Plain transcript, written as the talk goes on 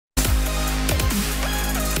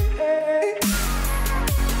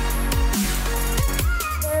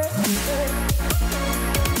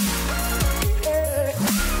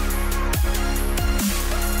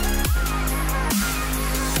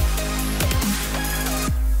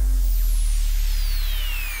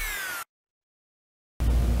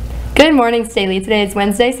Good morning, Staley. Today is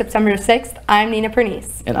Wednesday, September 6th. I'm Nina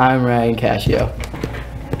Pernice. And I'm Ryan Cascio.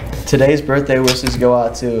 Today's birthday wishes go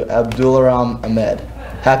out to Abdularam Ahmed.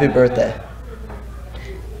 Happy birthday.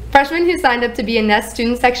 Freshmen who signed up to be a NEST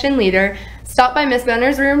Student Section leader stop by Ms.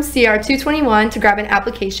 Benner's room, CR 221, to grab an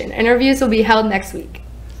application. Interviews will be held next week.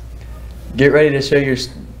 Get ready to show your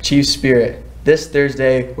Chiefs spirit. This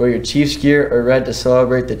Thursday, wear your Chiefs gear or red to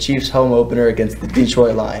celebrate the Chiefs home opener against the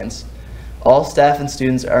Detroit Lions. All staff and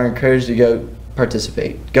students are encouraged to go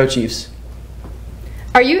participate. Go Chiefs!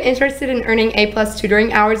 Are you interested in earning A+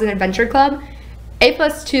 tutoring hours in Adventure Club? A+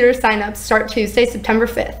 tutor sign-ups start Tuesday, September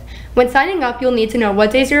 5th. When signing up, you'll need to know what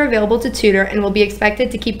days you're available to tutor and will be expected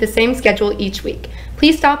to keep the same schedule each week.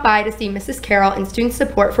 Please stop by to see Mrs. Carroll in Student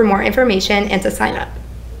Support for more information and to sign up.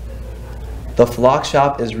 The Flock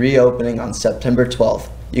Shop is reopening on September 12th.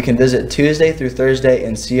 You can visit Tuesday through Thursday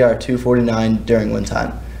in CR 249 during win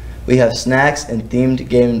time. We have snacks and themed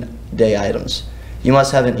game day items. You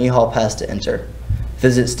must have an e-hall pass to enter.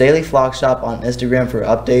 Visit Staley Flock Shop on Instagram for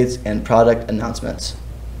updates and product announcements.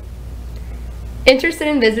 Interested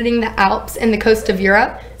in visiting the Alps and the coast of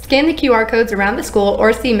Europe? Scan the QR codes around the school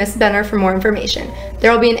or see Ms. Benner for more information.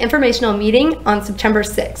 There will be an informational meeting on September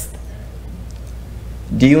 6th.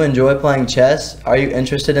 Do you enjoy playing chess? Are you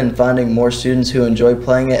interested in finding more students who enjoy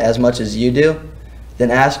playing it as much as you do? Then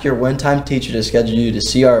ask your win time teacher to schedule you to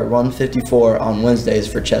CR 154 on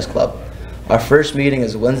Wednesdays for chess club. Our first meeting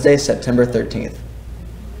is Wednesday, September 13th.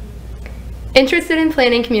 Interested in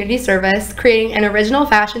planning community service, creating an original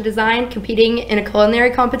fashion design, competing in a culinary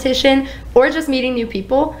competition, or just meeting new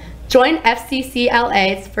people? Join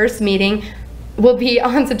FCCLA's first meeting will be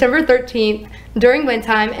on September 13th during win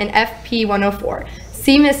time in FP 104.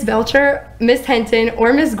 See Ms. Belcher, Ms. Henton,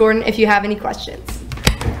 or Ms. Gordon if you have any questions.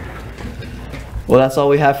 Well, that's all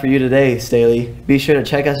we have for you today, Staley. Be sure to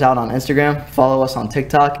check us out on Instagram, follow us on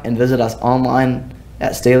TikTok, and visit us online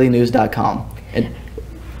at staleynews.com.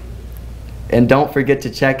 And don't forget to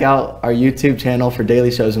check out our YouTube channel for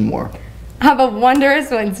daily shows and more. Have a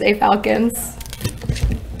wondrous Wednesday, Falcons.